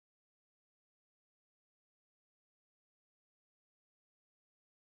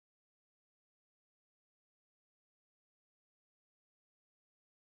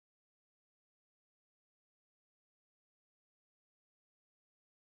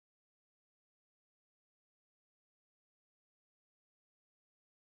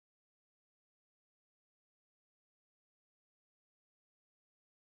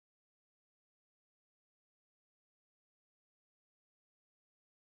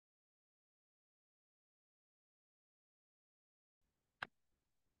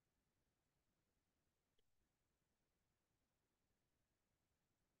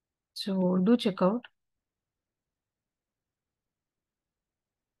So do check out.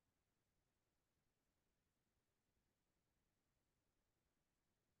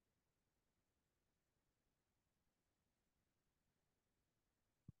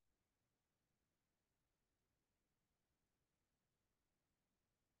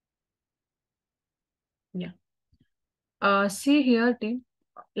 Yeah. See here, team.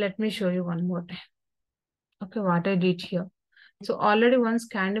 Let me show you one more time. Okay, what I did here. So already one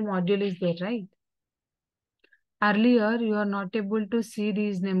scanned module is there, right? Earlier, you are not able to see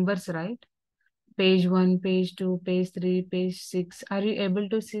these numbers, right? Page 1, page 2, page 3, page 6. Are you able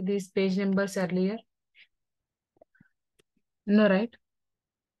to see these page numbers earlier? No, right?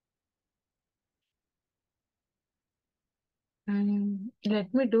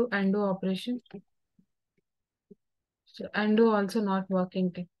 Let me do undo operation. So undo also not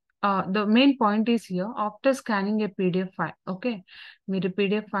working thing. The main point is here, after scanning a PDF file, okay, మీరు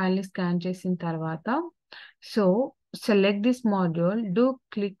PDF file ని scan చేసిన తర్వాత, so select this module, do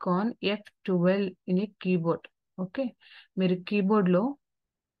click on F12 in a keyboard, okay, మీరు keyboard లో,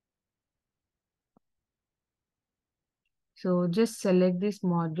 so just select this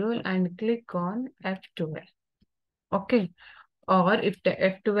module and click on F12, okay, or if the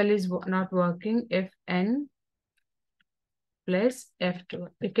F12 is not working, Fn plus F12.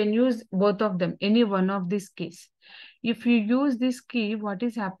 You can use both of them, any one of these keys. If you use this key, what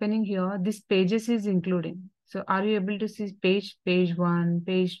is happening here? This pages is including. So are you able to see page 1,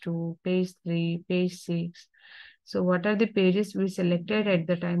 page 2, page 3, page 6? So what are the pages we selected at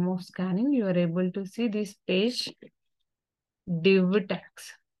the time of scanning? You are able to see this page div tags.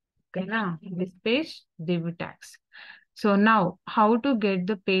 Okay, now this page div tags. So now how to get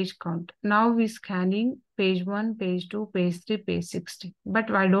the page count? Now we scanning page 1, page 2, page 3, page 60. But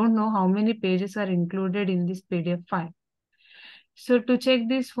I don't know how many pages are included in this PDF file. So to check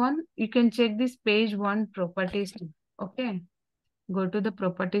this one, you can check this page 1 properties. Okay. Go to the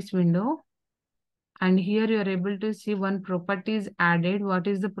properties window. And here you are able to see one property is added. What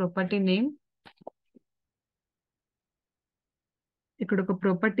is the property name? ఇక్కడ ఒక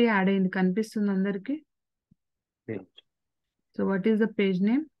property add అయింది కనిపిస్తుంది అందరికి. So what is the page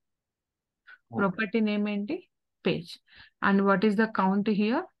name? Property name ఏంటి? Page. And what is the count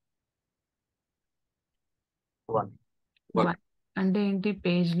here? 1. One. అంటే ఏంటి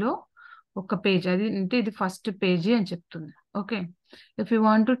page లో ఒక పేజ్ అది అంటే ఇది ఫస్ట్ పేజీ అని చెప్తుంది. Okay, if you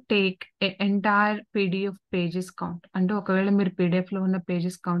want to take entire PDF pages count, అంటే ఒకవేళ మీరు పీడిఎఫ్ లో ఉన్న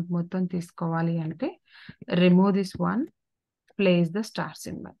పేజెస్ కౌంట్ మొత్తం తీసుకోవాలి అంటే remove this one, place the star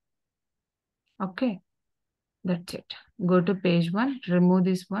symbol. Okay, that's it. Go to page 1, remove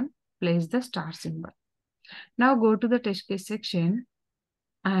this one, place the star symbol. Now go to the test case section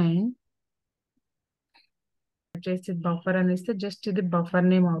and చేసి buffer అని ఇస్తే just ఇది buffer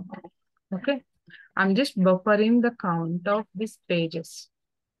name అవుతుంది. Okay, I'm just buffering the count of these pages.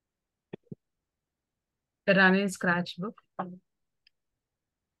 Run in Scratchbook.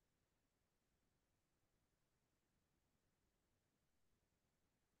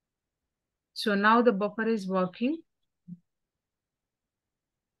 So now the buffer is working.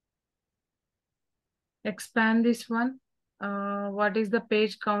 Expand this one. What is the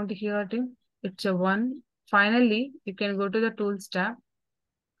page count here, Tim? It's a 1. Finally, you can go to the Tools tab.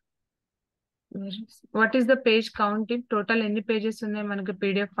 What is the page count, Tim? Total any pages ఉన్నాయి మనకి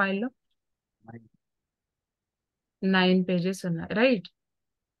PDF file లో? 9 pages ఉన్నాయి, right?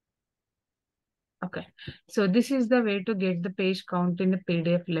 Okay. So this is the way to get the page count in the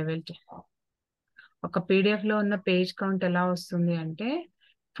PDF level. ఒక PDF లో ఉన్న page count ఎలా వస్తుంది అంటే,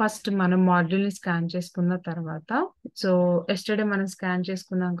 ఫస్ట్ మనం మాడ్యూల్ ని స్కాన్ చేసుకున్న తర్వాత, సో ఎస్టర్డే మనం స్కాన్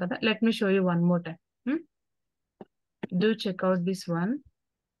చేసుకున్నాం కదా, let me show you one more time. Do checkout this one.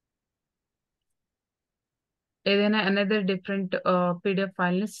 ఏదైనా అనదర్ డిఫరెంట్ PDF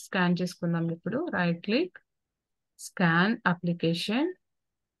ఫైల్ ని స్కాన్ చేసుకుందాం. ఇప్పుడు right click, scan application.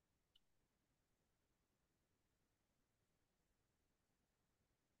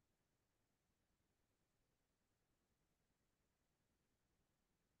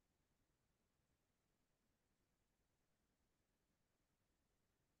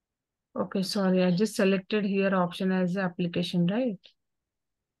 Okay, sorry, I just selected here option as the application, right?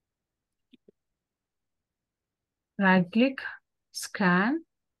 Right click, scan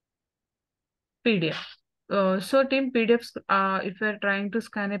PDF. So team PDFs, if you're trying to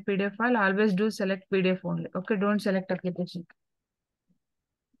scan a PDF file, always do select PDF only. Okay, don't select application.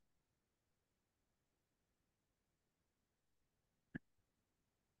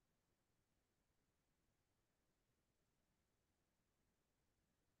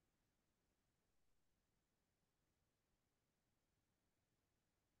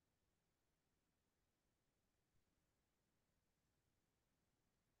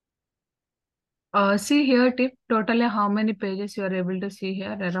 See here tip, totally how many pages you are able to see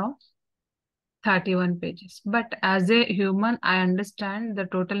here? Around 31 pages. But as a human, I understand the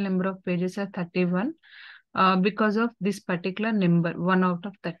total number of pages are 31 because of this particular number, 1 out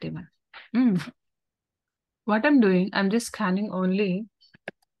of 31. What I'm doing, I'm just scanning only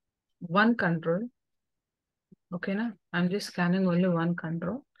one control. Okay, now I'm just scanning only one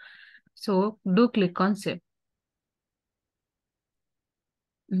control. So do click on save.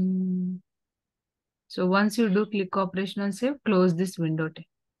 So once you do click operation on save, close this window.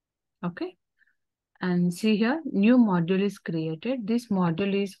 Okay. And see here, new module is created. This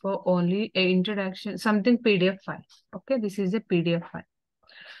module is for only a introduction, something PDF file. Okay, this is a PDF file.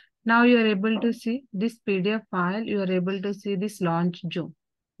 Now you are able to see this PDF file. You are able to see this launch Zoom.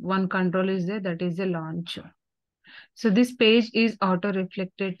 One control is there, that is a launch. So this page is auto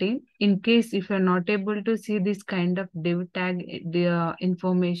reflected in case if you're not able to see this kind of div tag the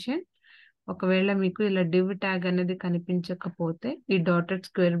information. ఒకవేళ మీకు ఇలా div tag అనేది కనిపించకపోతే ఈ dotted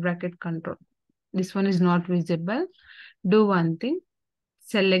square bracket control. This one is not visible. Do one thing.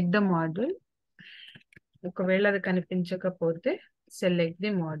 Select the module. ఒకవేళ అది కనిపించకపోతే select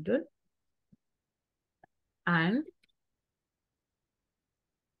the module and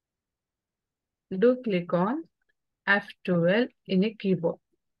do click on F12 in a keyboard.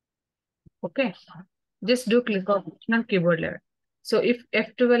 Okay. Just do click on keyboard level. So if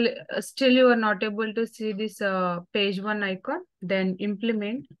F12 still you are not able to see this page 1 icon, then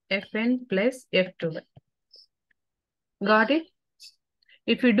implement Fn plus F12. Got it?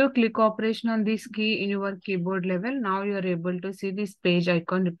 If you do click operation on this key in your keyboard level, now you are able to see this page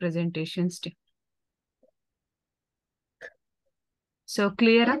icon representation stick. So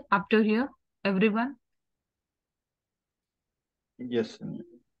clear up to here, everyone? Yes.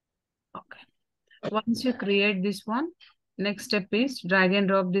 Okay. Once you create this one, next step is drag and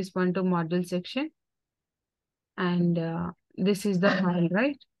drop this one to module section. And this is the file,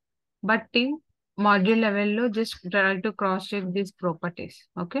 right? But in module level, just try to cross check these properties.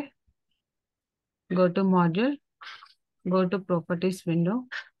 Okay. Go to module, go to properties window.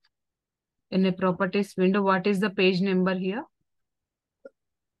 In a properties window, what is the page number here?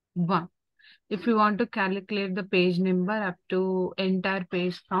 1. If you want to calculate the page number up to entire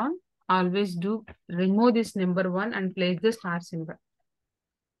page count, always do remove this number 1 and place the star symbol.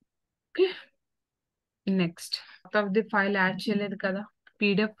 Okay. Next, of the file add cheyaledu kada,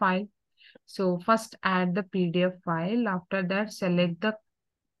 PDF file. So first add the PDF file. After that, select the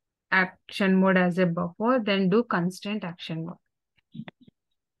action mode as a buffer. Then do constant action mode.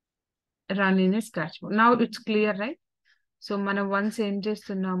 Run in a scratch mode. Now it's clear, right? So మనం once ఏం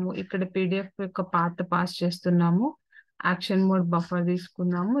చేస్తున్నాము, ఇక్కడ PDF యొక్క path pass చేస్తున్నాము, action mode buffer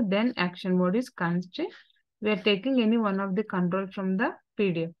తీసుకున్నాము, then action mode is constant. We are taking any one of the control from the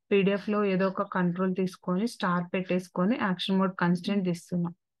PDF. PDF లో ఏదో ఒక కంట్రోల్ తీసుకొని స్టార్ పెట్టేసుకొని యాక్షన్ మోడ్ కన్స్టెంట్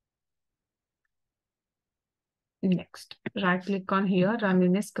తీస్తున్నాం. Next, right click on here, run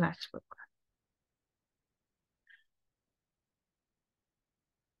in a scratchbook.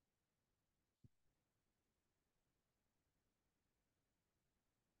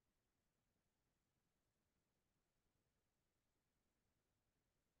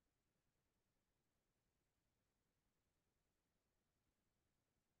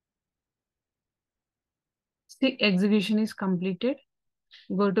 See, execution is completed.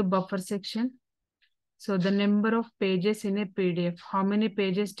 Go to buffer section. So the number of pages in a PDF. How many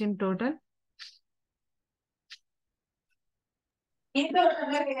pages team total?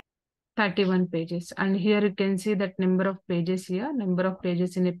 31 pages. And here you can see that number of pages here. Number of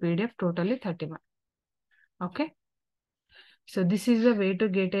pages in a PDF, totally 31. Okay. So this is the way to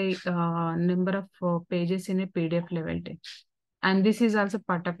get a number of pages in a PDF level text. And this is also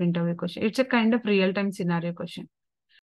part of interview question. It's a kind of real-time scenario question.